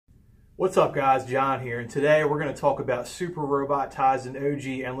What's up guys, John here, and today we're going to talk about Super Robot Taisen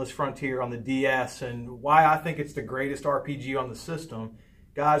OG Endless Frontier on the DS and why I think it's the greatest RPG on the system.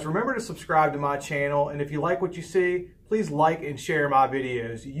 Guys, remember to subscribe to my channel, and if you like what you see, please like and share my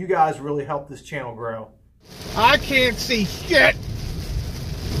videos. You guys really help this channel grow. I can't see shit!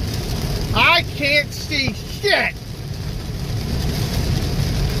 I can't see shit!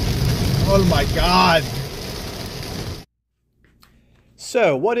 Oh my god.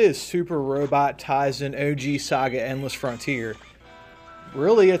 So, what is Super Robot Taisen OG Saga Endless Frontier?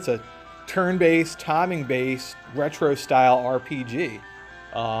 Really, it's a turn-based, timing-based, retro-style RPG.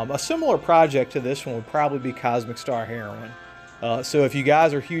 A similar project to this one would probably be Cosmic Star Heroine. So if you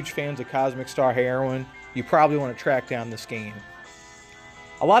guys are huge fans of Cosmic Star Heroine, you probably want to track down this game.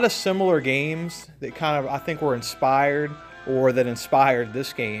 A lot of similar games that kind of, I think, were inspired or that inspired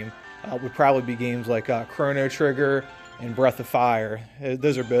this game would probably be games like Chrono Trigger and Breath of Fire.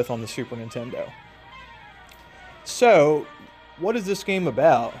 Those are both on the Super Nintendo. So, what is this game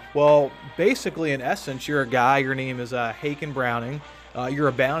about? Well, basically, in essence, you're a guy, your name is Haken Browning, you're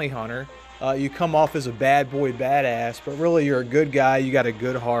a bounty hunter, you come off as a bad boy badass, but really you're a good guy, you got a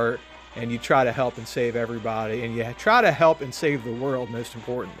good heart, and you try to help and save everybody, and you try to help and save the world, most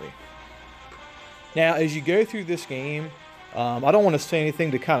importantly. Now, as you go through this game, I don't want to say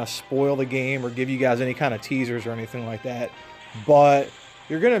anything to kind of spoil the game or give you guys any kind of teasers or anything like that, but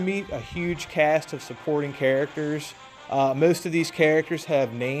you're going to meet a huge cast of supporting characters. Most of these characters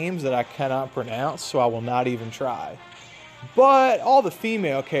have names that I cannot pronounce, so I will not even try. But all the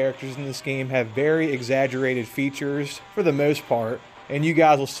female characters in this game have very exaggerated features for the most part, and you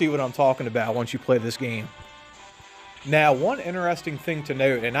guys will see what I'm talking about once you play this game. Now, one interesting thing to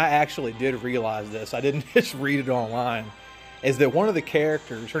note, and I actually did realize this, I didn't just read it online, is that one of the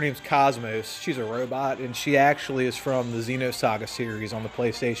characters, her name's Cosmos, she's a robot, and she actually is from the Saga series on the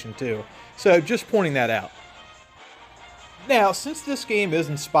PlayStation 2. So just pointing that out. Now, since this game is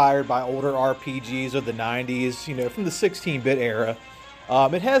inspired by older RPGs of the 90s, you know, from the 16-bit era,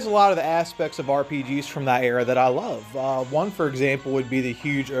 it has a lot of the aspects of RPGs from that era that I love. One, for example, would be the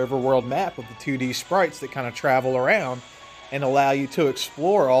huge overworld map with the 2D sprites that kind of travel around and allow you to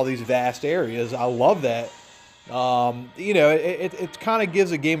explore all these vast areas. I love that. You know, it kind of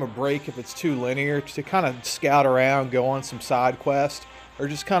gives a game a break if it's too linear, to kind of scout around, go on some side quest, or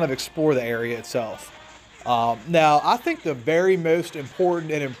just kind of explore the area itself. Now, I think the very most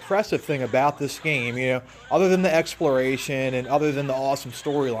important and impressive thing about this game, you know, other than the exploration and other than the awesome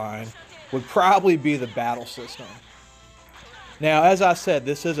storyline, would probably be the battle system. Now, as I said,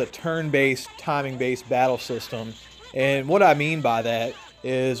 this is a turn-based, timing-based battle system, and what I mean by that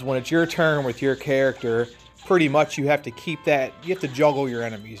is when it's your turn with your character, pretty much you have to keep that, you have to juggle your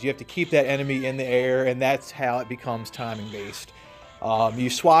enemies. You have to keep that enemy in the air, and that's how it becomes timing based. You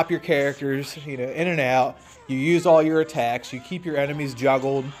swap your characters, you know, in and out. You use all your attacks. You keep your enemies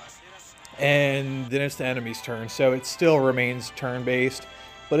juggled, and then it's the enemy's turn. So it still remains turn based,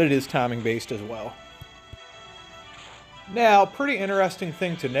 but it is timing based as well. Now, pretty interesting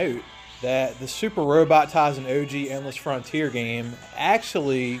thing to note, that the Super Robot Taisen OG Endless Frontier game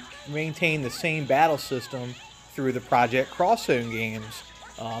actually maintained the same battle system through the Project Crosszone games,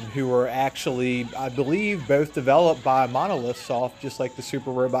 who were actually, I believe, both developed by Monolith Soft, just like the Super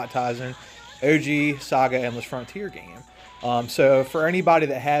Robot Taisen OG Saga Endless Frontier game. So for anybody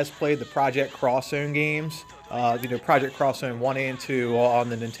that has played the Project Crosszone games, you know, Project Crosszone 1 and 2 on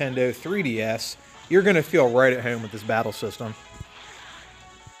the Nintendo 3DS, you're going to feel right at home with this battle system.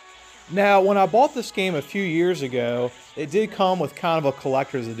 Now, when I bought this game a few years ago, it did come with kind of a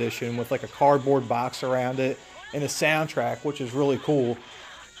collector's edition with like a cardboard box around it and a soundtrack, which is really cool.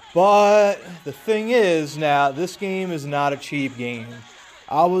 But the thing is, now, this game is not a cheap game.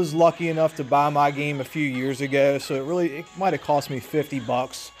 I was lucky enough to buy my game a few years ago, so it might have cost me 50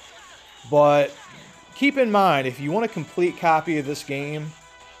 bucks. But keep in mind, if you want a complete copy of this game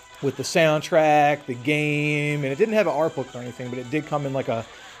with the soundtrack, the game, and it didn't have an art book or anything, but it did come in like a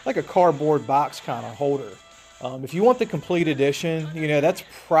cardboard box kind of holder. If you want the complete edition, you know, that's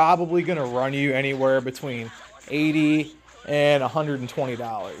probably going to run you anywhere between $80 and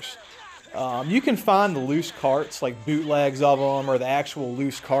 $120. You can find the loose carts, like bootlegs of them, or the actual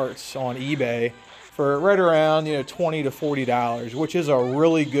loose carts on eBay for right around, you know, $20 to $40, which is a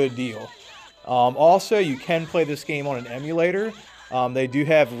really good deal. Also, you can play this game on an emulator. They do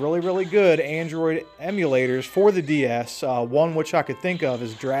have really good Android emulators for the DS. One which I could think of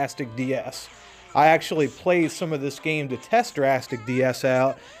is Drastic DS. I actually played some of this game to test Drastic DS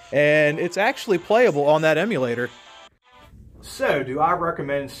out, and it's actually playable on that emulator. So, do I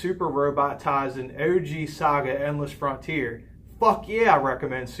recommend Super Robot Taisen OG Saga Endless Frontier? fuck yeah, I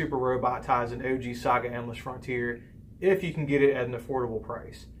recommend Super Robot Taisen OG Saga Endless Frontier if you can get it at an affordable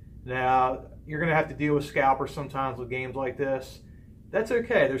price. Now, you're going to have to deal with scalpers sometimes with games like this. That's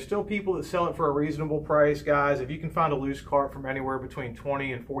okay. There's still people that sell it for a reasonable price, guys. If you can find a loose cart from anywhere between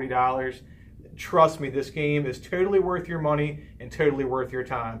 $20 and $40, trust me, this game is totally worth your money and totally worth your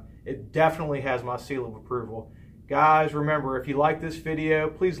time. It definitely has my seal of approval. Guys, remember, if you like this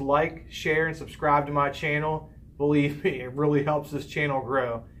video, please like, share, and subscribe to my channel. Believe me, it really helps this channel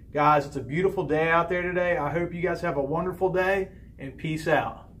grow. Guys, it's a beautiful day out there today. I hope you guys have a wonderful day, and peace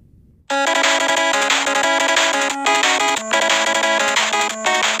out.